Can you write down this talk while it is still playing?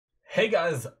Hey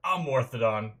guys, I'm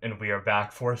Morthadon, and we are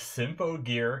back for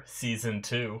Symphogear Season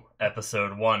 2,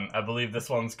 Episode 1. I believe this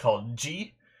one's called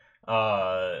G,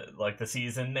 like the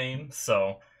season name,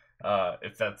 so,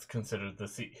 if that's considered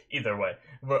either way,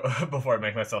 before I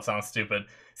make myself sound stupid.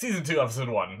 Season 2, Episode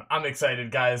 1. I'm excited,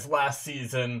 guys. Last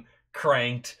season,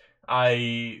 cranked.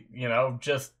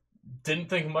 Just didn't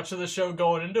think much of the show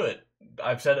going into it.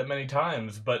 I've said it many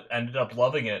times, but ended up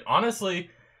loving it. Honestly,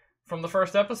 from the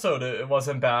first episode, it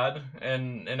wasn't bad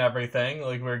and everything.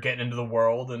 Like, we were getting into the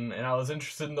world, and I was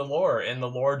interested in the lore, and the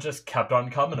lore just kept on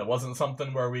coming. It wasn't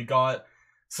something where we got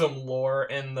some lore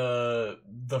in the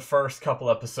first couple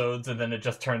episodes, and then it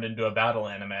just turned into a battle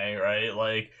anime, right?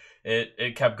 Like,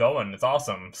 it kept going. It's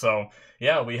awesome. So,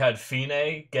 yeah, we had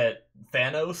Fine get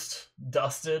Thanos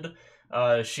dusted.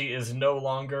 She is no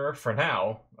longer, for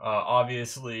now,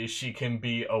 obviously, she can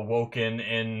be awoken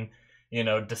in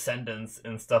descendants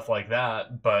and stuff like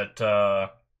that. But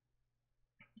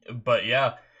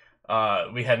yeah,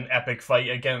 we had an epic fight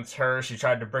against her. She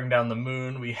tried to bring down the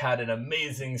moon. We had an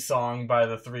amazing song by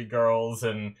the three girls,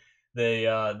 and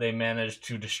they managed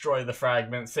to destroy the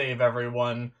fragment, save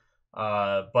everyone.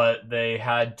 But they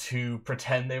had to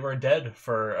pretend they were dead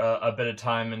for a bit of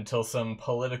time until some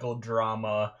political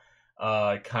drama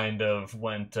kind of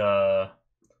went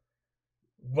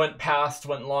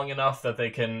long enough that they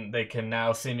can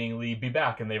now seemingly be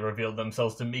back, and they revealed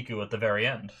themselves to Miku at the very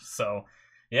end. So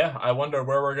yeah, I wonder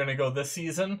where we're gonna go this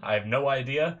season. I have no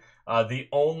idea. The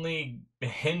only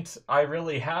hint I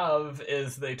really have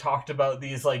is they talked about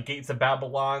these like gates of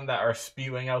Babylon that are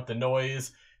spewing out the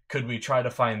noise. Could we try to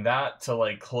find that to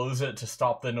like close it to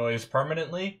stop the noise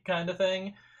permanently, kind of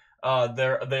thing?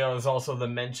 There was also the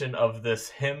mention of this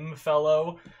him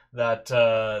fellow that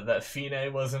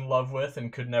Fine was in love with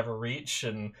and could never reach,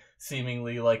 and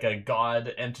seemingly like a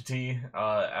god entity.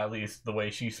 At least the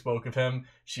way she spoke of him,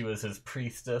 she was his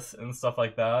priestess and stuff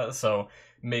like that. So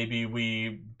maybe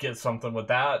we get something with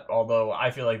that. Although I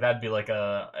feel like that'd be like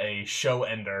a show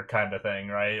ender kind of thing,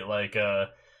 right? Like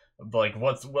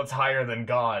what's higher than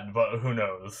God, but who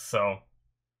knows? So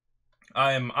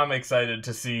I'm excited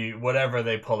to see whatever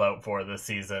they pull out for this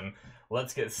season.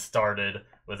 Let's get started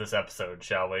with this episode,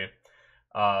 shall we?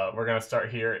 We're gonna start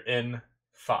here in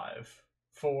 5,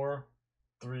 4,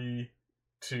 3,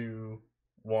 2,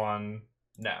 1,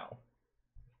 now.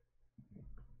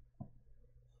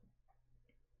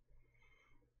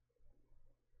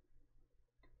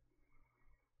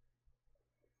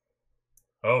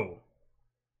 Oh.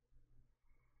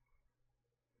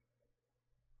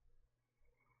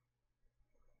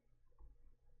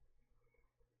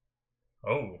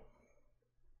 Oh.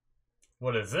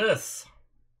 What is this?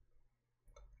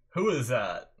 Who is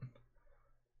that?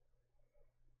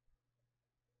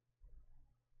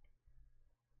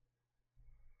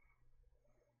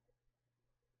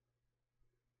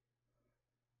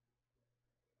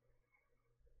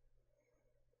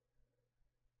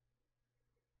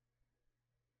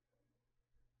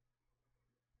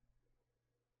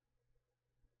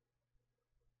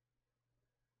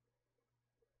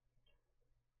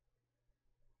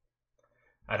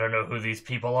 I don't know who these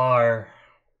people are.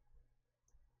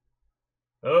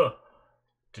 Oh.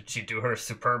 Did she do her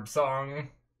superb song?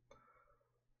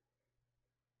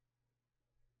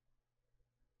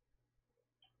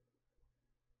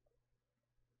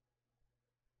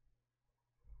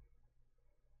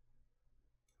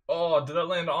 Oh, did that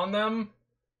land on them?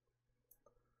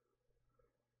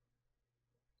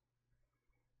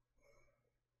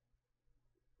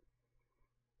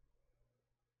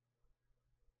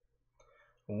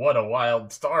 What a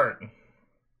wild start.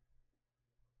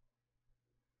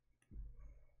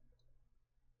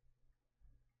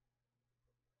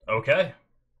 Okay.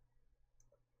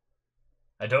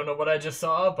 I don't know what I just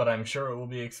saw, but I'm sure it will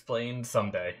be explained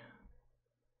someday.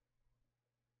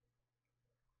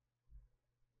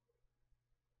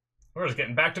 We're just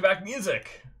getting back-to-back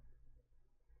music.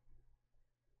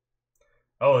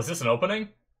 Oh, is this an opening?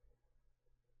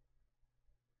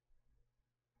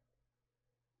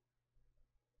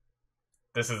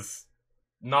 This is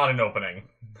not an opening.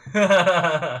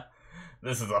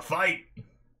 This is a fight.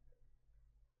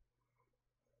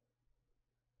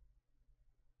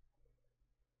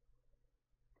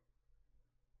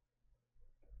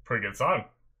 Pretty good song.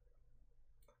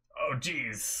 Oh,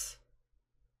 jeez.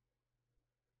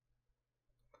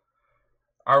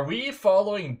 Are we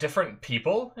following different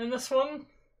people in this one?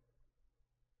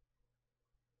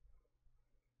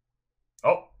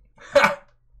 Oh.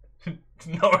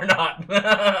 No, we're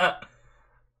not.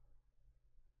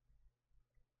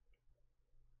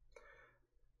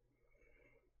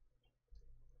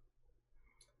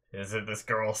 Is it this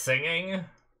girl singing?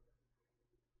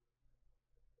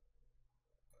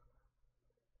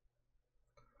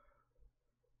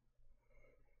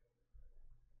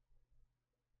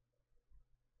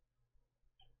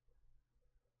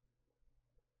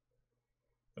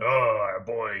 Oh, our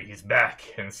boy, he's back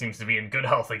and seems to be in good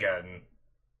health again.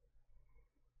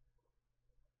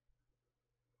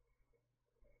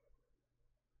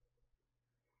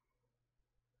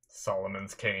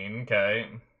 Solomon's cane, okay.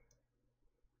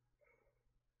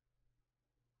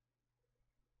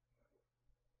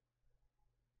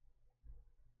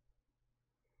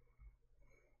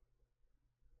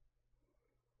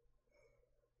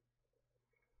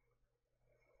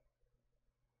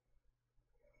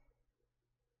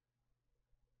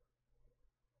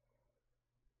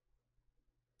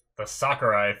 The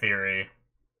Sakurai theory.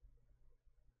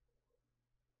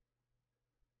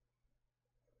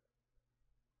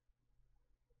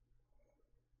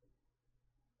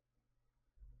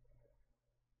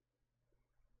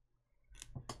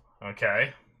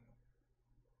 Okay.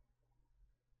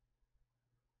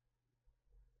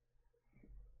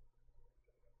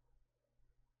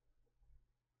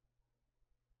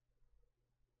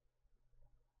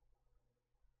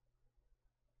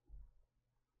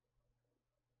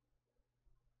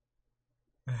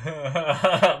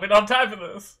 We don't have time for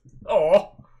this.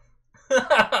 Oh.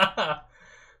 The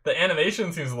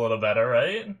animation seems a little better,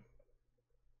 right?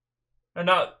 Or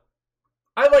not.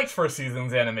 I liked first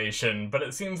season's animation, but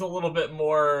it seems a little bit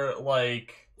more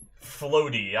like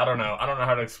floaty. I don't know. I don't know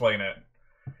how to explain it.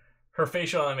 Her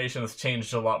facial animation has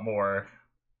changed a lot more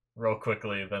real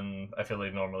quickly than I feel they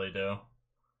normally do.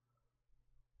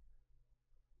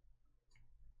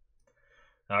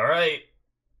 Alright.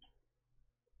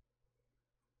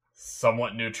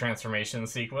 Somewhat new transformation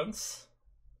sequence.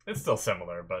 It's still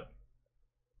similar, but...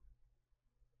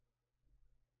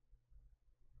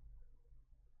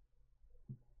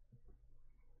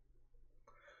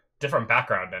 different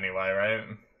background anyway, right?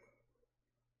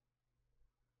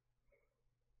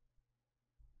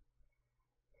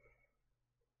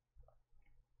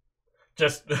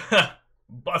 Just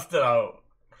bust it out.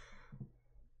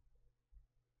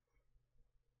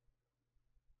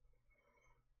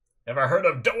 Ever heard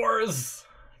of doors?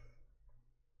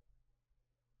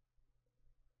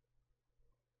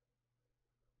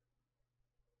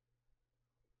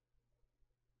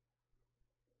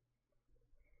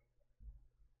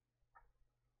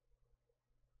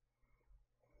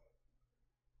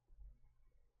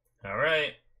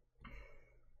 Alright.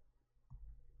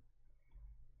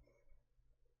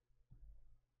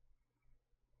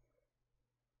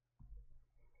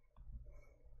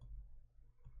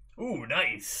 Ooh,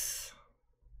 nice.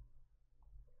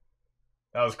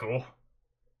 That was cool.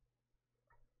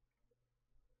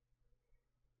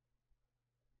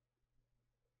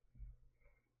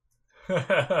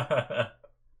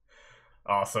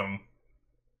 Awesome.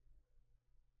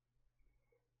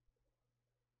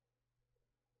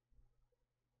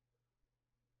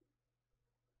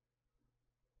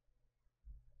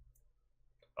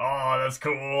 Oh, that's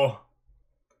cool.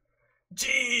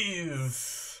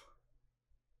 Jeez.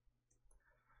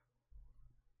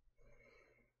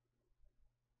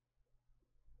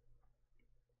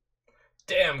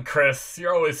 Damn, Chris,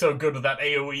 you're always so good with that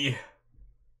AoE.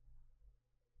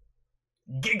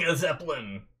 Giga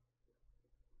Zeppelin.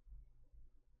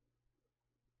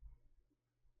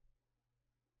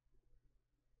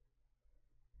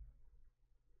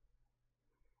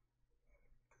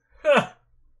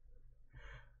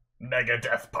 Mega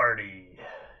Death Party.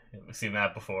 We've seen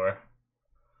that before.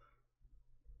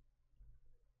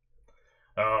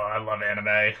 Oh, I love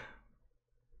anime.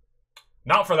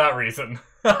 Not for that reason.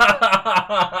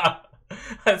 I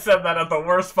said that at the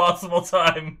worst possible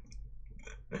time.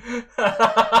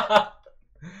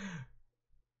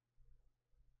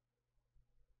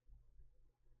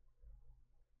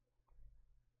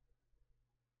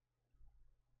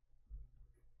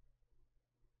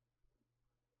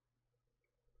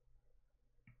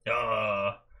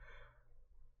 uh,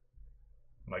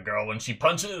 my girl when she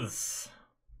punches.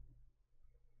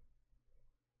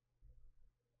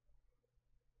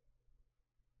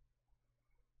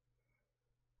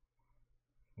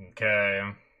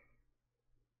 Okay.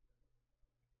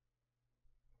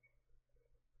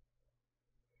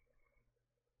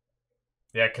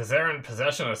 Yeah, because they're in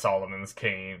possession of Solomon's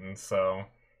cane, so...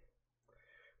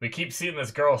 we keep seeing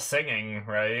this girl singing,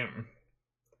 right?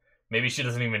 Maybe she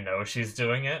doesn't even know she's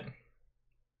doing it.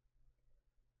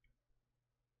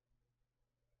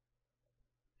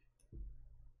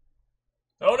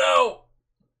 Oh no!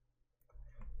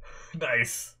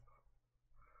 Nice.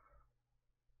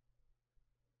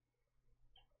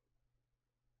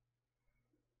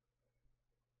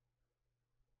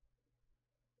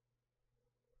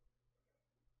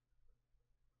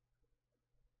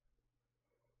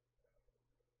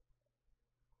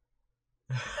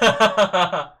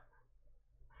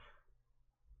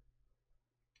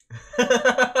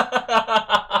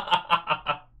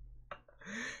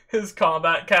 His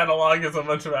combat catalog is a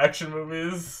bunch of action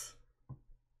movies.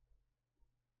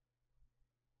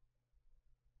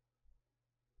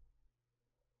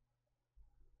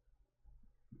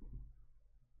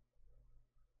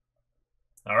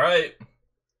 All right.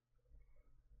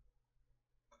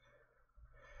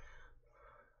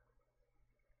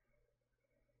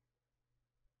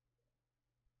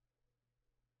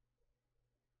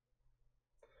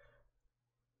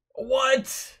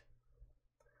 What?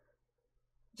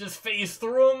 Just phase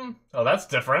through him? Oh, that's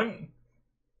different.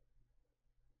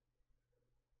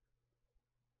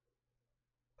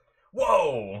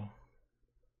 Whoa!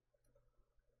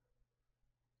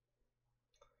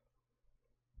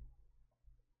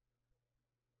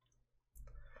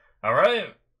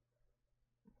 Alright.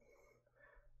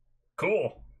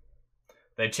 Cool.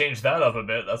 They changed that up a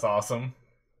bit, that's awesome.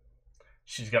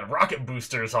 She's got rocket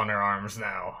boosters on her arms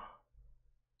now.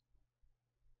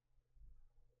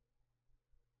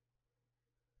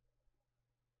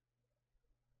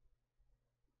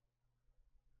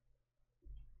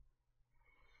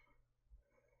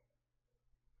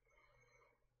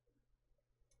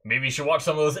 Maybe you should watch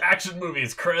some of those action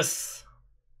movies, Chris.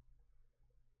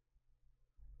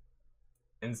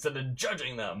 Instead of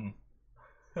judging them.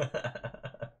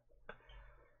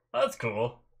 That's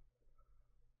cool.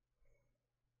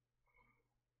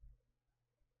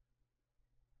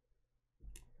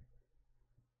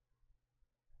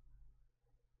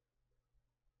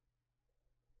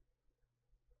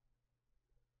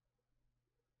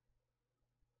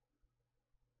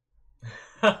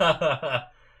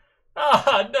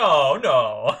 No,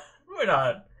 no. We're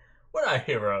not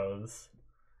heroes.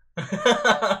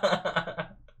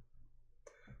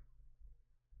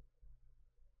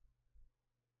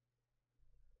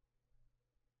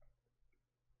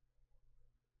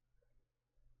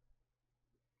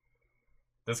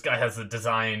 This guy has a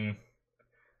design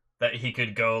that he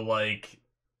could go like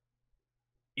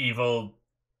evil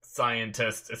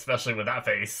scientist, especially with that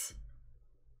face.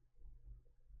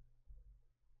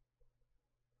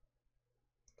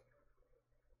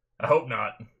 I hope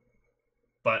not.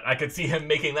 But I could see him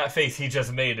making that face he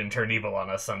just made and turn evil on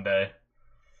us someday.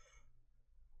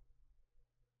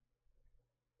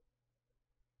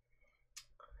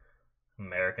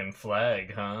 American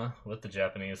flag, huh? With the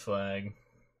Japanese flag.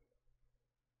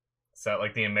 Is that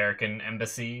like the American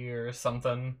embassy or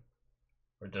something?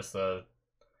 Or just a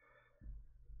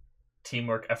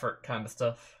teamwork effort kind of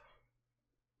stuff?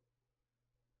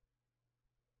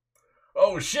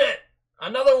 Oh shit!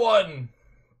 Another one!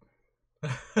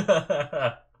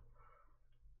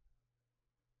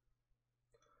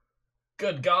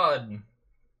 Good God.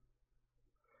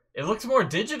 It looks more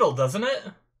digital, doesn't it?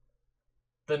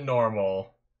 Than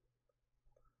normal.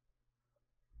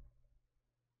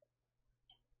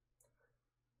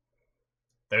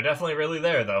 They're definitely really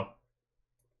there, though.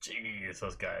 Jeez,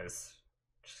 those guys.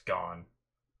 Just gone.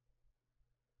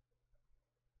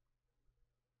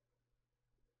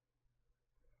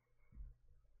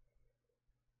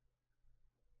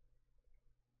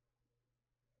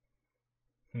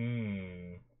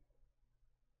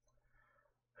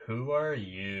 Who are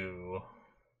you?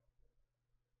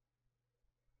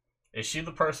 Is she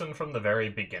the person from the very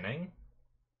beginning?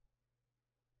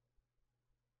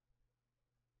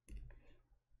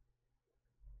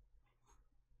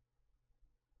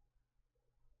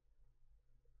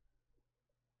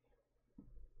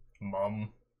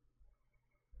 Mom.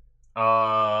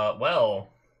 Well.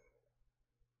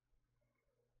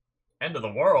 End of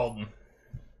the world.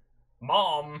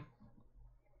 Mom.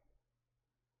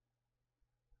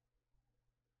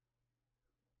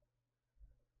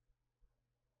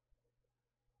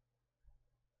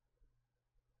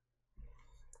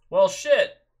 Well,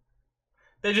 shit.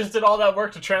 They just did all that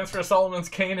work to transfer Solomon's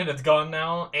cane and it's gone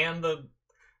now. And that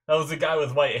was the guy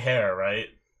with white hair, right?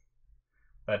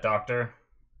 That doctor.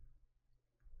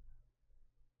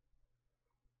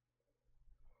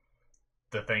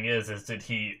 The thing is did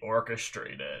he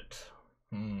orchestrate it?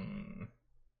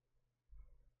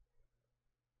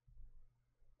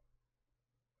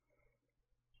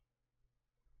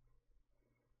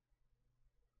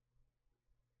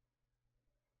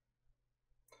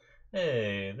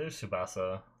 Hey, there's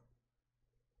Tsubasa.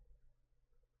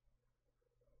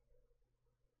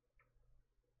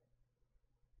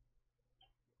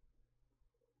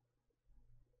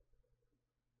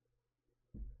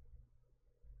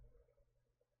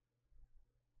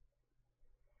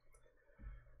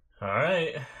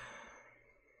 Alright.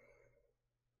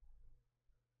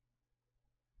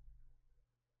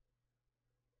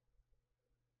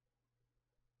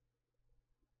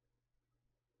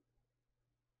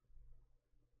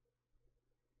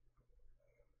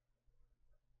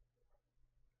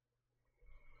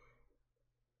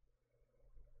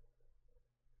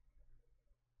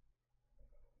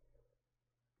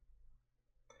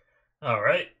 All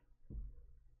right.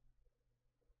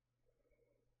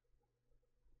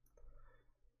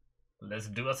 Let's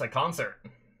do us a concert.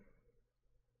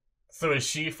 So is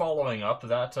she following up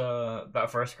that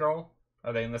first girl?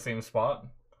 Are they in the same spot?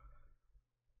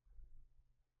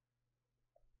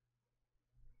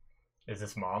 Is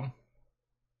this mom?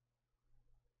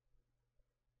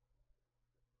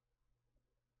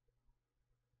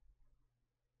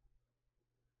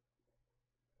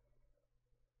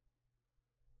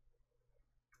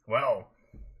 Well,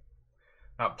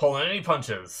 not pulling any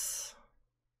punches.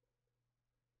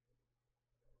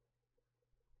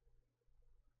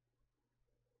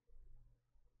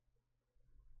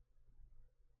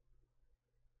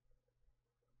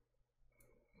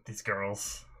 These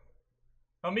girls.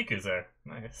 Oh, Miku's there.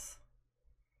 Nice.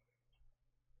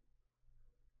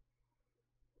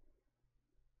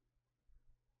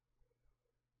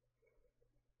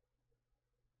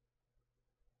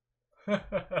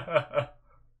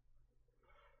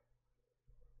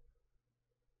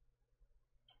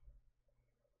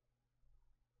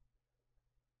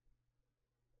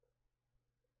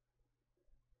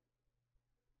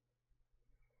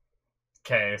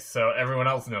 Okay, so everyone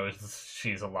else knows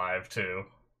she's alive too.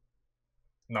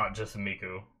 Not just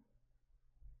Miku.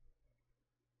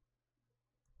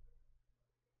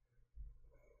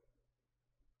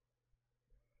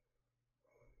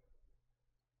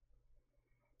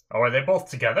 Oh, are they both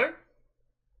together?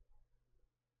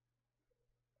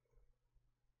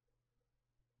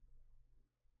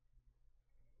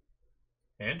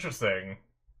 Interesting.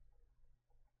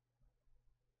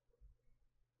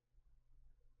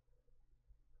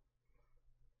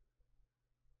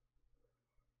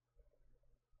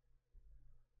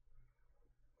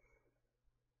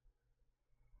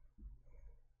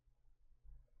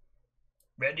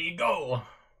 Ready, go!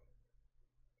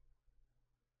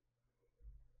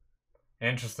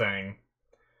 Interesting.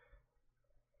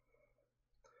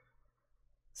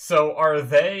 So are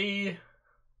they...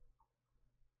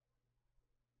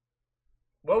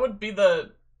 What would be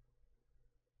the...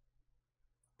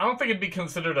 I don't think it'd be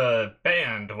considered a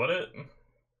band, would it?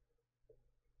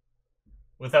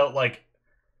 Without, like,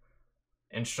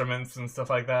 instruments and stuff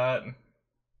like that?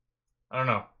 I don't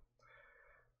know.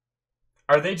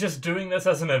 Are they just doing this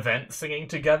as an event, singing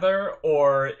together,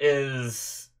 or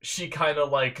is she kind of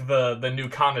like the new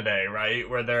Kanade, right?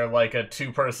 Where they're like a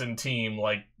two-person team,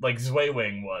 like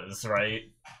Zweiwing was, right?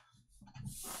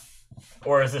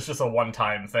 Or is this just a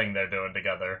one-time thing they're doing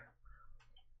together?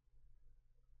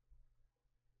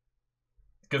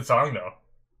 Good song though.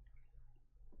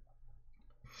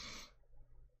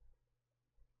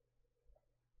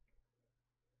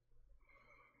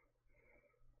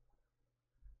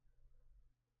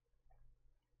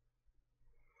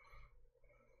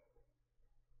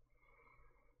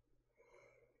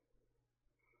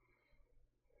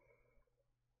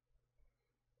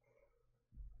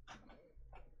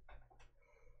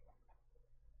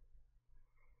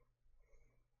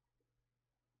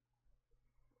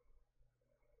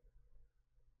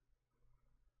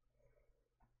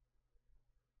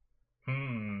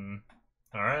 Hmm.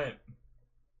 All right.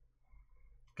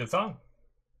 Good song.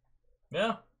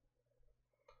 Yeah.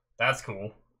 That's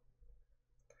cool.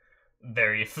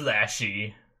 Very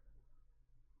flashy.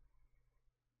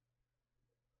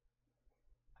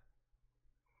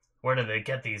 Where do they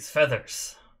get these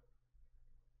feathers?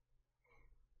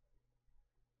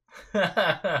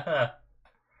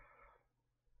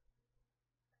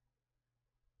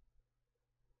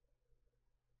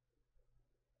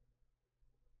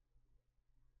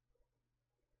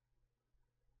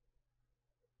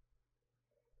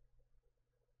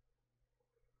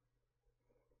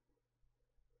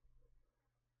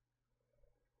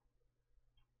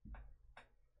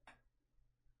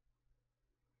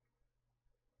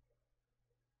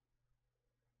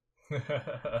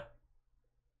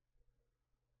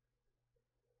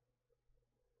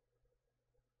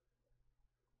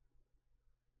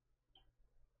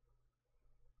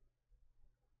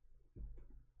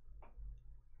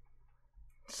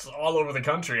 It's all over the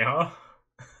country, huh?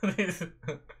 It's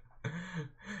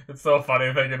so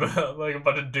funny thinking about, like, a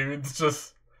bunch of dudes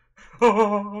just...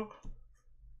 Oh,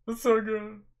 it's so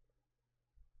good.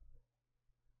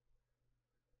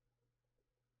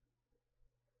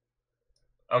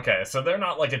 Okay, so they're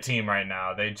not like a team right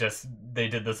now. They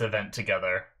did this event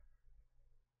together.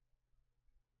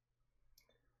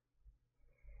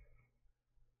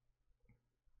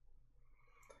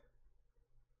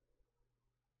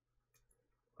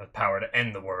 With power to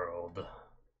end the world.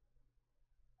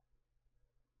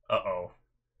 Uh-oh.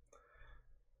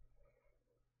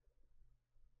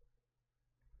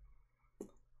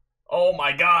 Oh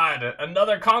my god!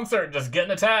 Another concert just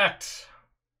getting attacked!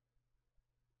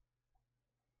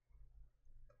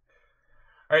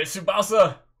 Alright,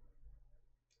 Tsubasa!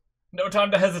 No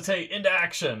time to hesitate, into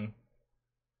action!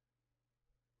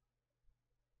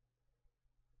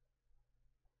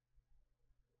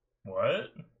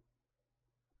 What?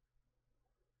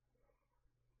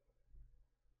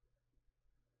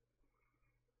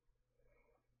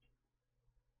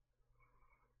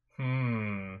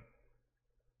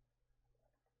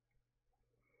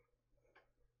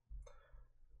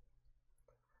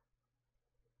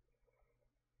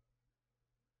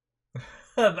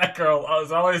 That girl, I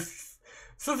was always...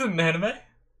 This isn't an anime.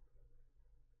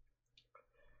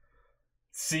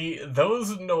 See,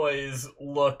 those noise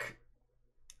look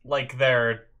like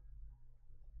they're...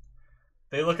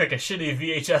 They look like a shitty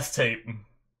VHS tape.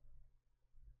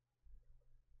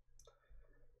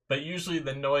 But usually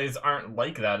the noise aren't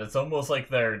like that. It's almost like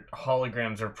they're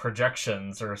holograms or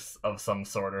projections or of some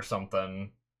sort or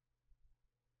something.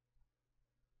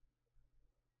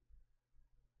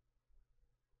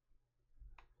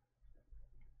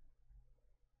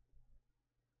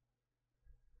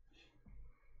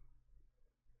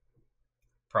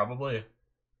 Probably.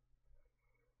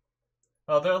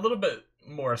 Oh, they're a little bit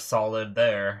more solid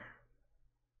there.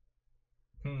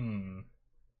 Hmm.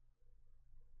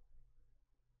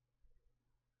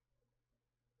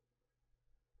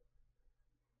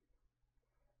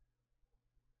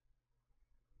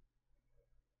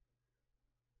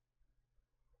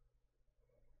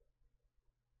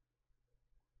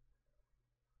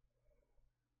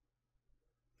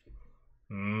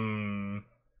 Hmm.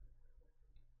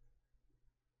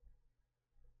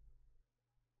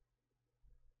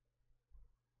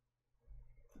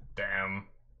 Damn.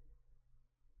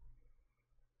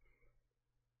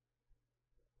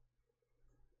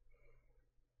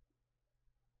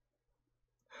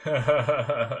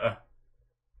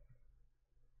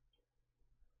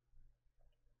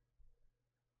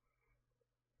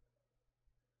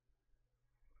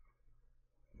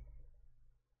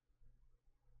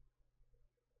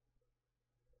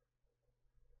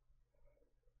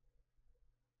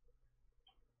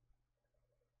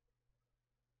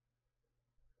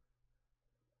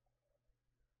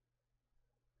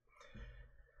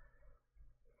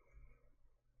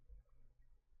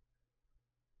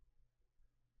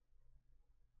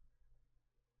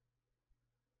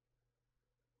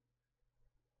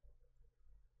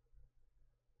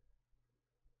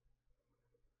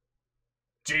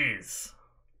 Jeez.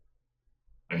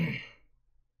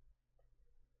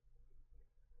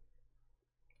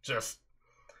 Just...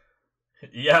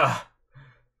 Yeah.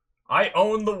 I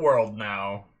own the world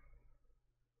now.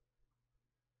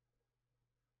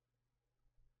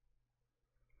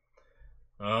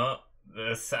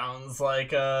 This sounds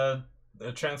like a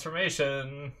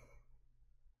transformation.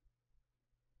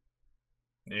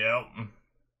 Yep.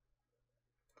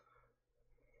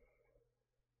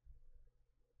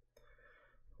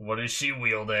 What is she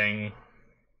wielding?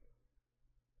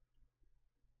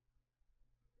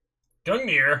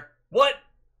 Gungnir? What?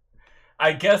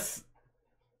 I guess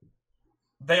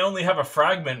they only have a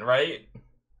fragment, right?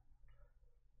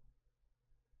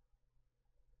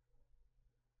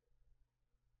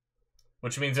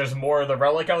 Which means there's more of the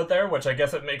relic out there, which I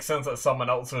guess it makes sense that someone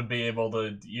else would be able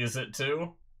to use it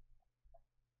too.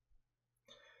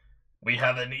 We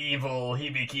have an evil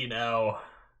Hibiki now.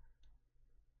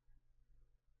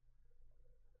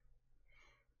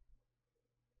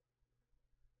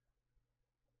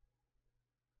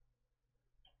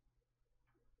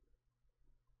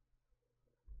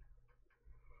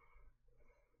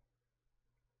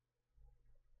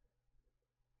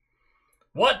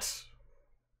 What?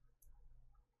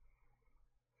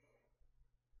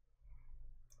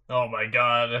 Oh my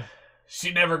god.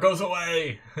 She never goes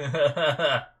away!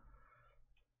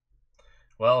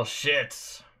 Well,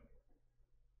 shit.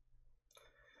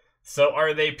 So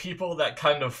are they people that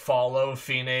kind of follow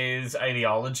Fine's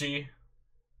ideology?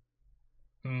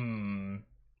 I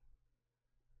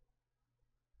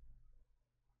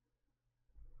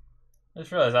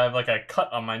just realized I have like a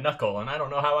cut on my knuckle and I don't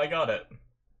know how I got it.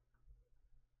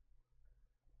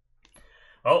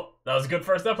 Oh, that was a good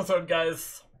first episode,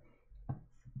 guys.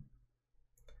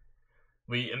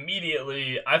 We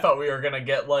immediately, I thought we were gonna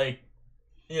get like,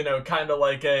 you know, kind of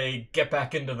like a get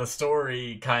back into the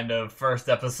story kind of first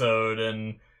episode,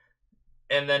 and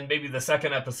then maybe the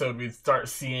second episode we'd start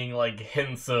seeing like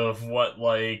hints of what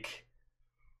like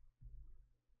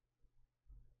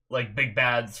big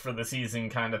bads for the season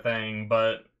kind of thing,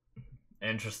 but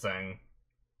interesting.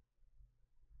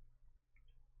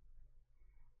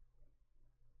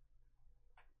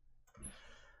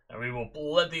 And we will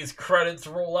let these credits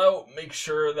roll out, make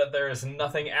sure that there is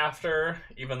nothing after,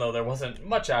 even though there wasn't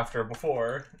much after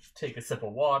before. Take a sip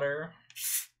of water.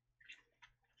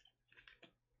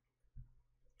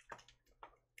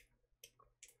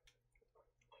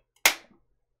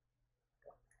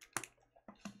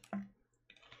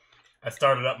 I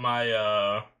started up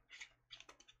my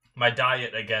my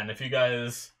diet again. If you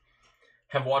guys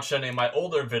have watched any of my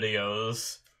older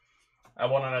videos, I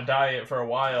went on a diet for a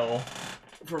while,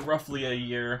 for roughly a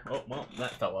year. Oh, well,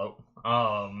 that fell out.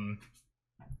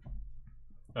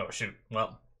 Oh, shoot.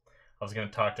 Well, I was going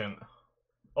to talk to him.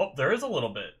 Oh, there is a little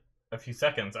bit. A few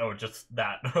seconds. Oh, just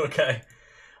that. Okay.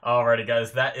 Alrighty,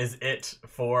 guys. That is it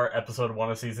for episode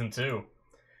 1 of season 2.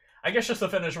 I guess just to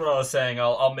finish what I was saying,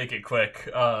 I'll make it quick.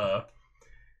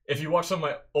 If you watch some of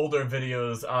my older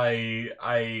videos,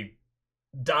 I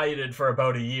dieted for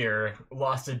about a year,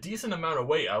 lost a decent amount of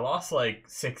weight. I lost like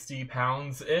 60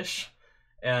 pounds-ish,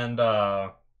 and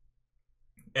then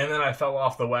I fell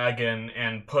off the wagon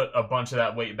and put a bunch of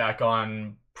that weight back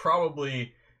on,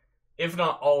 probably, if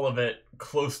not all of it,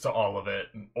 close to all of it,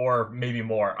 or maybe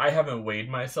more. I haven't weighed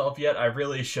myself yet. I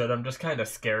really should. I'm just kind of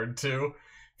scared to,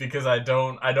 because I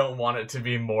don't want it to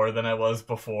be more than I was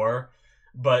before.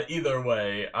 But either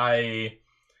way,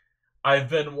 I've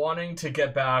been wanting to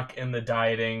get back in the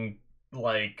dieting,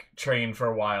 like, train for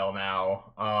a while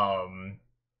now.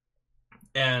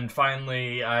 And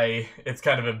finally, it's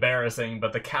kind of embarrassing,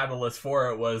 but the catalyst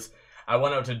for it was I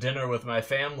went out to dinner with my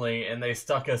family, and they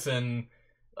stuck us in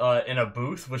a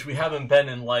booth, which we haven't been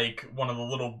in, like, one of the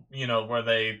little, you know, where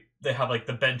they have, like,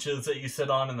 the benches that you sit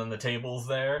on and then the tables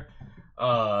there,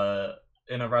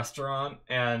 in a restaurant,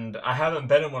 and I haven't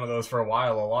been in one of those for a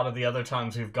while. A lot of the other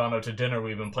times we've gone out to dinner,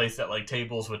 we've been placed at, like,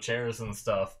 tables with chairs and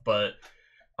stuff, but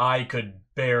I could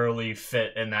barely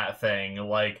fit in that thing.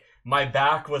 Like, my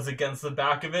back was against the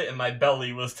back of it, and my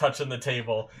belly was touching the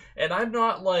table, and I'm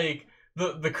not, like,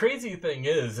 the crazy thing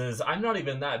is I'm not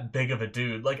even that big of a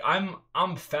dude. Like,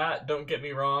 I'm fat, don't get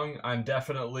me wrong, I'm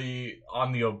definitely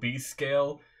on the obese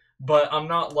scale, but I'm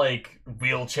not, like,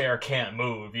 wheelchair can't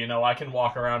move, you know? I can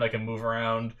walk around, I can move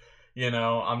around, you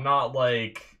know? I'm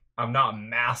not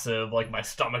massive, like, my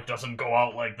stomach doesn't go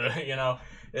out like the, you know?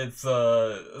 It's,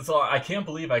 so I can't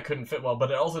believe I couldn't fit well,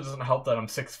 but it also doesn't help that I'm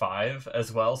 6'5"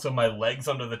 as well, so my legs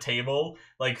under the table,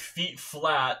 like, feet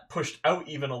flat, pushed out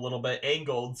even a little bit,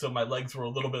 angled, so my legs were a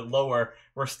little bit lower,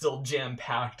 were still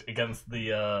jam-packed against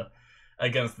the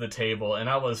table, and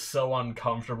I was so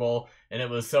uncomfortable, and it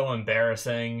was so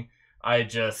embarrassing. I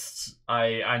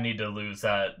need to lose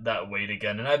that weight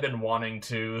again, and I've been wanting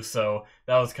to, so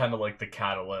that was kind of like the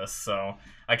catalyst. So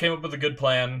I came up with a good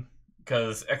plan,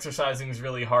 because exercising is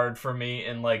really hard for me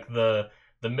in, like, the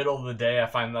middle of the day. I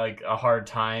find, like, a hard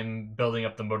time building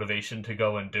up the motivation to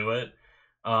go and do it.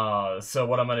 So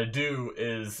what I'm going to do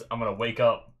is I'm going to wake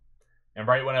up, and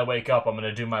right when I wake up, I'm going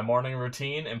to do my morning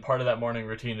routine, and part of that morning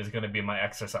routine is going to be my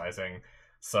exercising.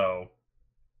 So,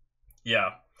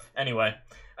 yeah. Anyway,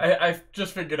 I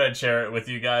just figured I'd share it with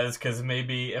you guys, because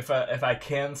maybe if I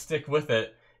can stick with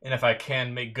it, and if I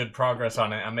can make good progress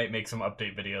on it, I might make some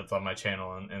update videos on my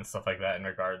channel and stuff like that in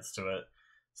regards to it.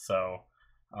 So,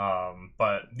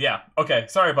 but yeah, okay,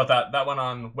 sorry about that. That went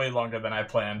on way longer than I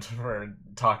planned for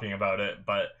talking about it,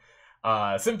 but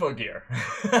Symphogear.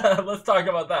 Let's talk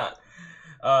about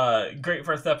that. Great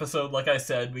first episode, like I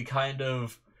said, we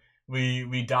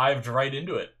dived right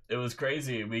into it. It was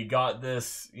crazy. We got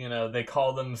this, you know, they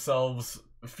call themselves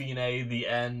Fine the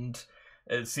End.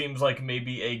 It seems like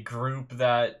maybe a group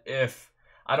that, if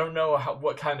I don't know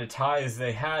what kind of ties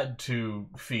they had to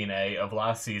Fine of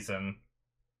last season,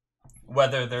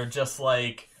 whether they're just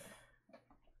like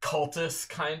cultists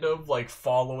kind of like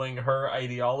following her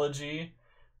ideology,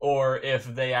 or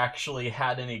if they actually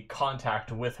had any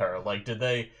contact with her. Like, did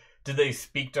they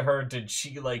speak to her? Did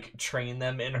she, like, train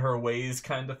them in her ways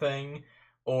kind of thing?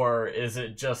 Or is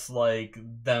it just like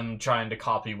them trying to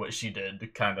copy what she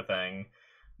did kind of thing?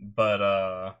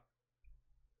 But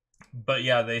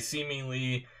yeah, they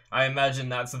seemingly, I imagine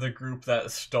that's the group that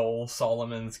stole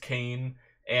Solomon's cane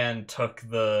and took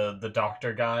the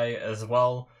doctor guy as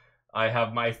well. I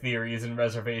have my theories and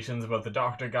reservations about the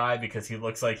doctor guy, because he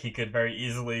looks like he could very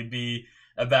easily be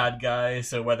a bad guy,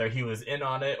 so whether he was in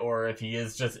on it or if he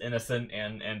is just innocent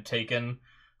and taken,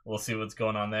 we'll see what's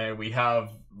going on there. We have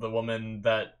the woman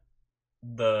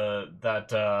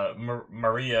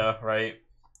Maria, right,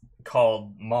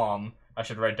 called Mom. I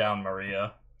should write down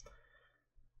Maria.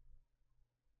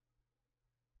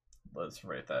 Let's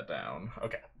write that down.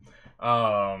 Okay.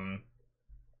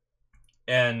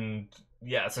 And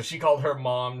yeah, so she called her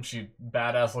Mom. She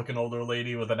badass looking older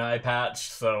lady with an eye patch.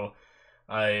 So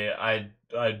I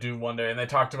do wonder, and they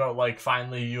talked about like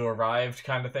finally you arrived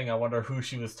kind of thing. I wonder who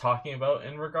she was talking about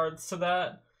in regards to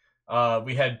that.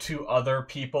 We had two other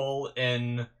people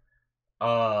in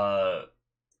uh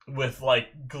with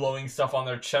like glowing stuff on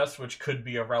their chest, which could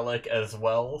be a relic as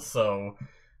well. So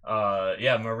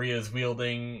yeah, Maria's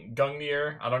wielding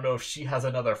Gungnir. I don't know if she has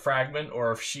another fragment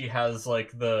or if she has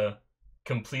like the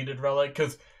completed relic,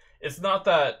 because it's not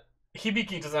that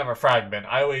Hibiki doesn't have a fragment.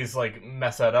 I always like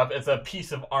mess that up. It's a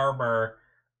piece of armor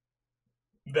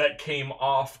that came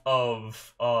off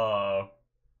of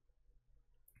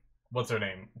what's her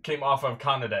name? Came off of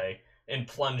Kanade and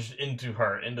plunged into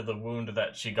her, into the wound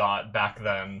that she got back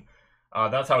then.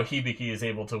 That's how Hibiki is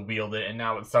able to wield it, and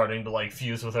now it's starting to like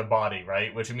fuse with her body,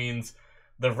 right? Which means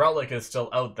the relic is still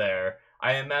out there.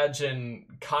 I imagine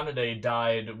Kanade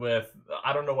died with,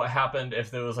 I don't know what happened, if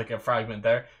there was like a fragment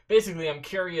there. Basically, I'm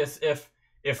curious if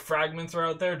fragments are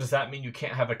out there, does that mean you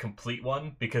can't have a complete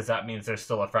one? Because that means there's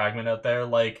still a fragment out there.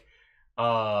 Like,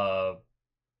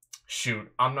 shoot,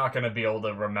 I'm not going to be able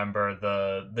to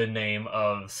remember the name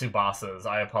of Tsubasa's.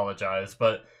 I apologize.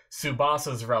 But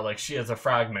Tsubasa's relic, she has a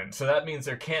fragment. So that means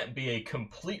there can't be a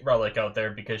complete relic out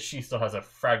there because she still has a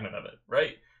fragment of it,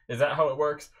 right? Is that how it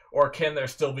works? Or can there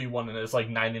still be one and it's like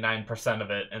 99% of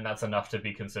it and that's enough to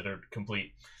be considered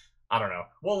complete? I don't know.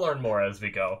 We'll learn more as we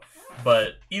go.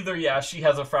 But either, yeah, she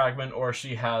has a fragment or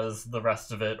she has the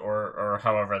rest of it, or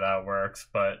however that works.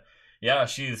 But yeah,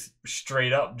 she's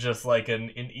straight up just like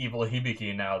an evil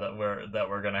Hibiki now that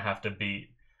we're gonna have to beat.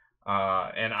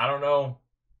 And I don't know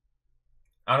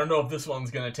if this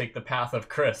one's gonna take the path of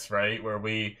Chris, right? Where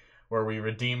we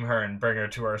redeem her and bring her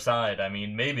to our side. I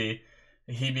mean, maybe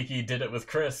Hibiki did it with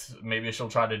Chris. Maybe she'll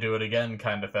try to do it again,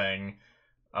 kind of thing.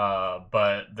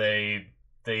 But they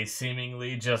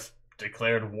seemingly just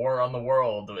declared war on the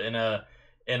world in a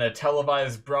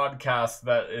televised broadcast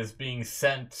that is being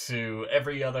sent to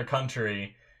every other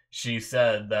country. She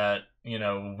said that, you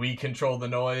know, we control the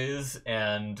noise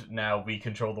and now we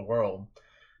control the world.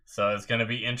 So it's going to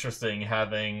be interesting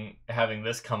having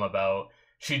this come about.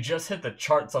 She just hit the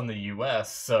charts on the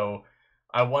US, so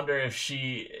I wonder if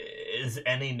she is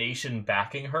any nation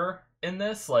backing her in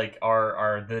this. Like,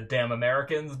 are the damn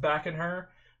Americans backing her?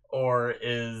 Or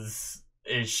is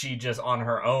she just on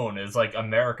her own? Is like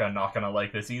America not gonna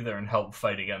like this either and help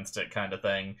fight against it, kind of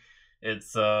thing?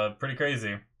 It's pretty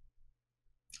crazy.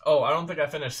 Oh, I don't think I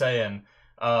finished saying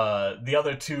the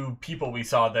other two people we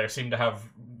saw there seem to have,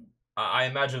 I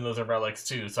imagine those are relics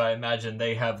too, so I imagine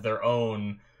they have their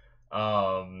own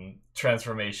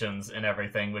transformations and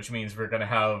everything, which means we're gonna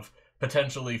have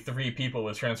potentially 3 people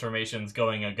with transformations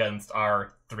going against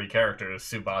our 3 characters,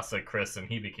 Tsubasa, Chris, and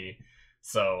Hibiki.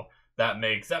 So that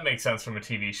makes sense from a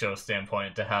TV show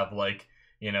standpoint to have, like,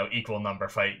 you know, equal number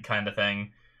fight kind of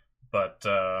thing. But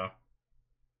yeah,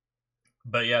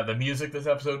 the music this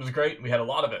episode was great. We had a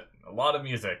lot of it, a lot of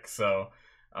music. So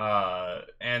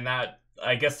and that,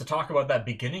 I guess, to talk about that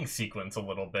beginning sequence a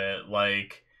little bit,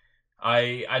 like,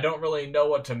 I don't really know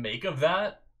what to make of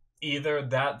that. Either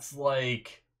that's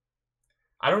like,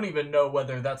 I don't even know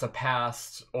whether that's a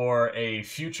past or a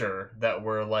future that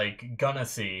we're like gonna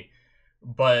see.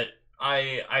 But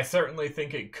I certainly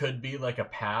think it could be like a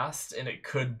past, and it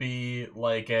could be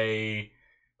like a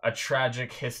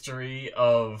tragic history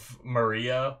of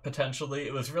Maria, potentially.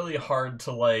 It was really hard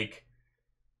to like,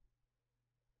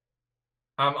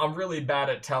 I'm really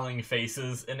bad at telling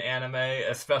faces in anime,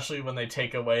 especially when they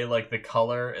take away like the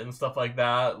color and stuff like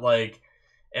that. Like,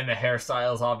 and the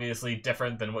hairstyle is obviously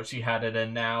different than what she had it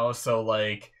in now. So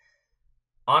like,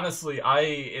 honestly,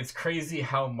 it's crazy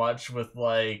how much with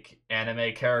like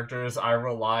anime characters I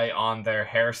rely on their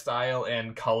hairstyle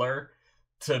and color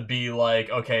to be like,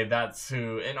 okay, that's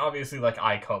who, and obviously like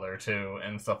eye color too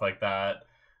and stuff like that.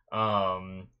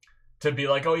 To be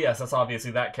like, oh yes, that's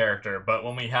obviously that character. But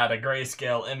when we had a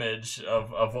grayscale image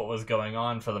of what was going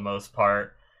on for the most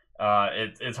part,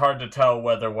 it's hard to tell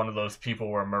whether one of those people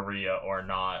were Maria or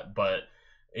not. But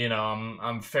you know,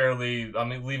 I'm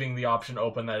leaving the option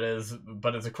open, that is,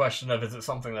 but it's a question of, is it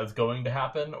something that's going to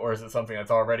happen or is it something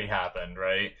that's already happened,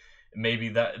 right?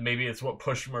 Maybe it's what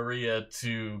pushed Maria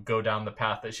to go down the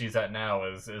path that she's at now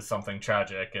is something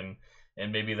tragic,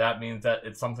 and maybe that means that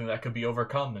it's something that could be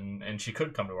overcome and she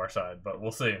could come to our side, but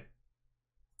we'll see.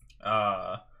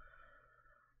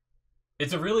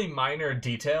 It's a really minor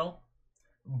detail,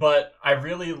 but I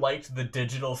really liked the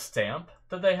digital stamp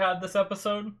that they had this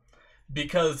episode.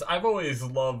 Because I've always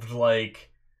loved,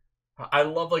 like, I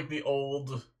love like the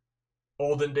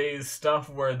olden days stuff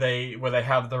where they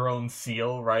have their own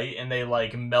seal, right? And they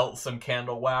like melt some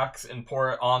candle wax and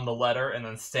pour it on the letter and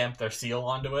then stamp their seal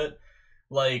onto it.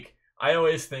 Like, I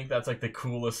always think that's like the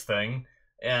coolest thing.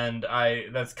 And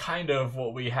that's kind of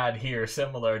what we had here,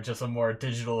 similar, just a more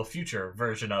digital future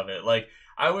version of it. Like,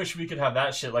 I wish we could have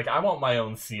that shit. Like, I want my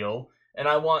own seal, and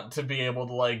I want to be able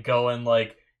to, like, go and,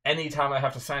 like, anytime I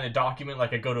have to sign a document,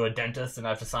 like I go to a dentist and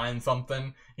I have to sign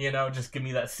something, you know, just give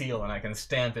me that seal and I can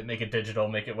stamp it, make it digital,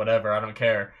 make it whatever, I don't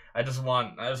care. I just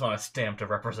want a stamp to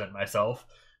represent myself.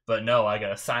 But no, I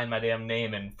gotta sign my damn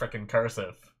name in frickin'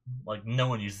 cursive. Like, no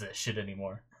one uses that shit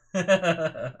anymore. It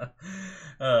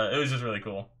was just really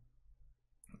cool.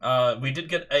 We did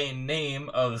get a name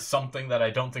of something that I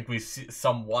don't think we see,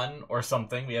 someone or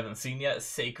something we haven't seen yet,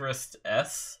 Sacrist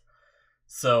S.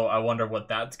 So I wonder what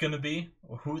that's gonna be,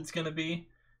 who it's gonna be,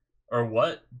 or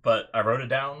what, but I wrote it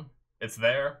down. It's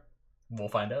there. We'll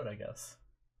find out, I guess.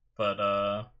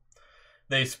 But,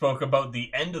 they spoke about the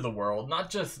end of the world,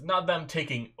 not them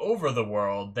taking over the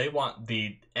world, they want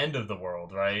the end of the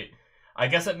world, right? I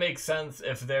guess it makes sense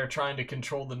if they're trying to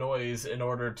control the noise in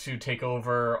order to take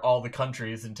over all the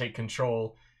countries and take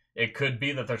control. It could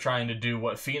be that they're trying to do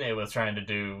what Fine was trying to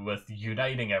do with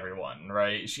uniting everyone,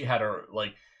 right? She had her,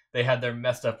 like, they had their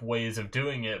messed up ways of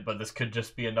doing it, but this could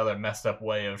just be another messed up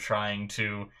way of trying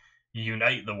to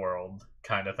unite the world,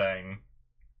 kind of thing.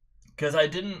 Because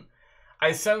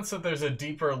I sense that there's a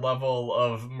deeper level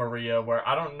of Maria where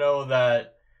I don't know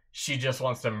that she just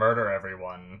wants to murder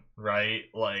everyone, right?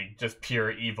 Like, just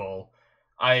pure evil.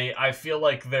 I feel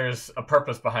like there's a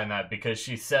purpose behind that, because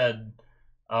she said,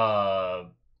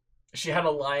 she had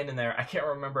a line in there, I can't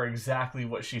remember exactly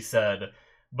what she said,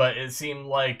 but it seemed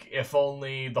like if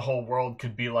only the whole world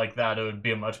could be like that, it would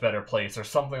be a much better place, or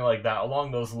something like that,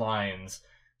 along those lines,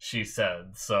 she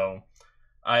said. So,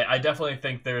 I definitely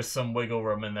think there's some wiggle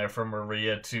room in there for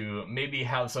Maria to maybe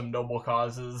have some noble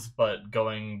causes, but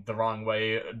going the wrong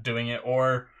way doing it.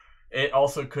 Or it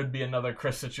also could be another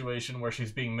Chris situation where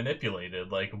she's being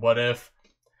manipulated. Like, what if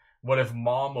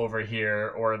Mom over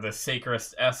here, or the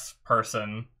Sacrist S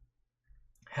person,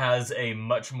 has a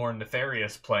much more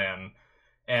nefarious plan,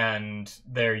 and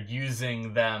they're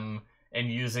using them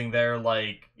and using their,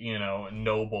 like, you know,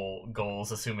 noble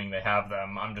goals, assuming they have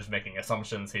them. I'm just making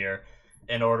assumptions here,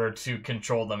 in order to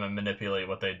control them and manipulate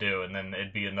what they do, and then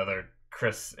it'd be another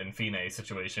Chris and Fine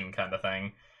situation kind of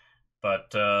thing.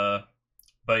 But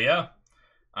yeah,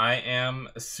 I am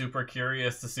super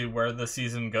curious to see where the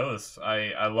season goes.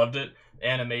 I loved it.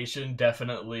 Animation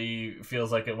definitely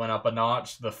feels like it went up a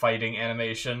notch. The fighting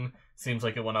animation seems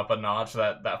like it went up a notch.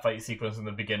 That fight sequence in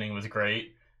the beginning was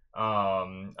great.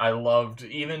 I loved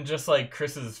even just like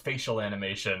Chris's facial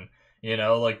animation. You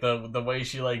know, like the way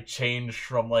she like changed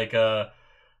from like a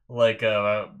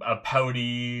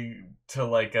pouty to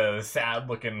like a sad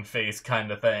looking face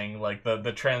kind of thing. Like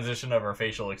the transition of her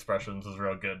facial expressions was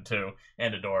real good too,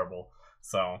 and adorable.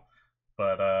 So,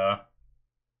 but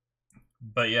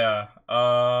yeah,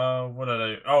 what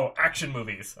did action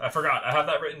movies. I forgot. I have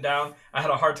that written down. I had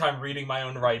a hard time reading my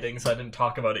own writing, so I didn't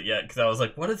talk about it yet, because I was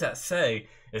like, what does that say?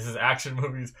 This is action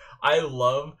movies. I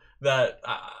love that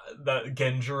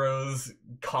Genjiro's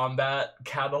combat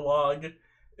catalog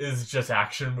is just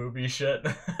action movie shit.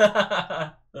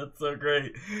 That's so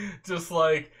great. Just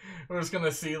like, we're just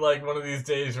gonna see, like, one of these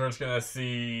days we're just gonna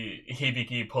see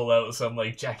Hibiki pull out some,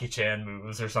 like, Jackie Chan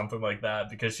moves or something like that,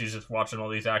 because she's just watching all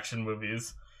these action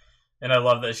movies. And I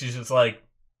love that she's just like,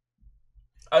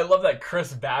 I love that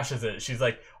Chris bashes it. She's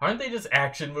like, aren't they just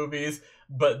action movies?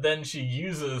 But then she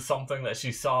uses something that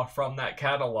she saw from that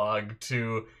catalog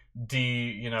to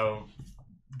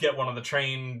get one of the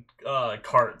train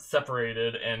carts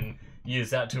separated and use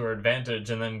that to her advantage.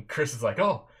 And then Chris is like,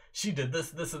 oh, she did this,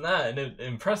 this, and that, and it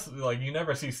impressed, like, you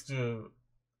never cease to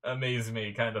amaze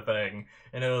me, kind of thing.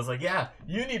 And it was like, yeah,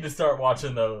 you need to start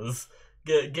watching those.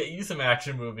 Get you some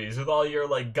action movies with all your,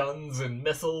 like, guns and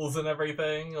missiles and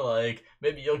everything. Like,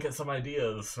 maybe you'll get some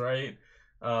ideas, right?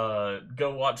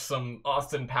 Go watch some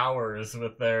Austin Powers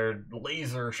with their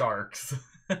laser sharks.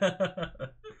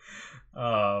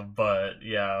 But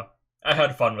yeah, I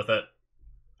had fun with it.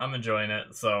 I'm enjoying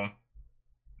it, so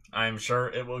I'm sure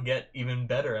it will get even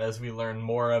better as we learn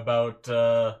more about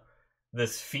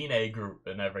this Fine group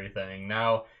and everything.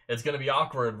 Now, it's going to be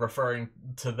awkward referring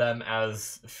to them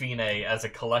as Fine as a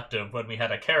collective when we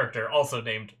had a character also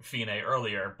named Fine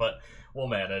earlier, but we'll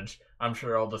manage. I'm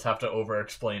sure I'll just have to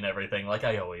over-explain everything like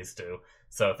I always do.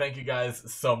 So thank you guys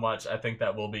so much. I think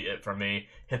that will be it for me.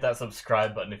 Hit that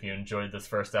subscribe button if you enjoyed this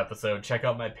first episode. Check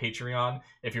out my Patreon.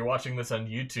 If you're watching this on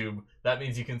YouTube, that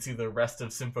means you can see the rest of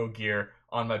Symphogear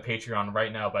on my Patreon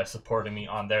right now by supporting me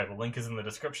on there. The link is in the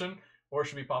description, or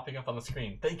should be popping up on the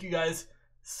screen. Thank you guys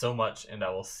so much, and I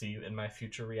will see you in my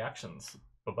future reactions.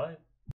 Bye-bye.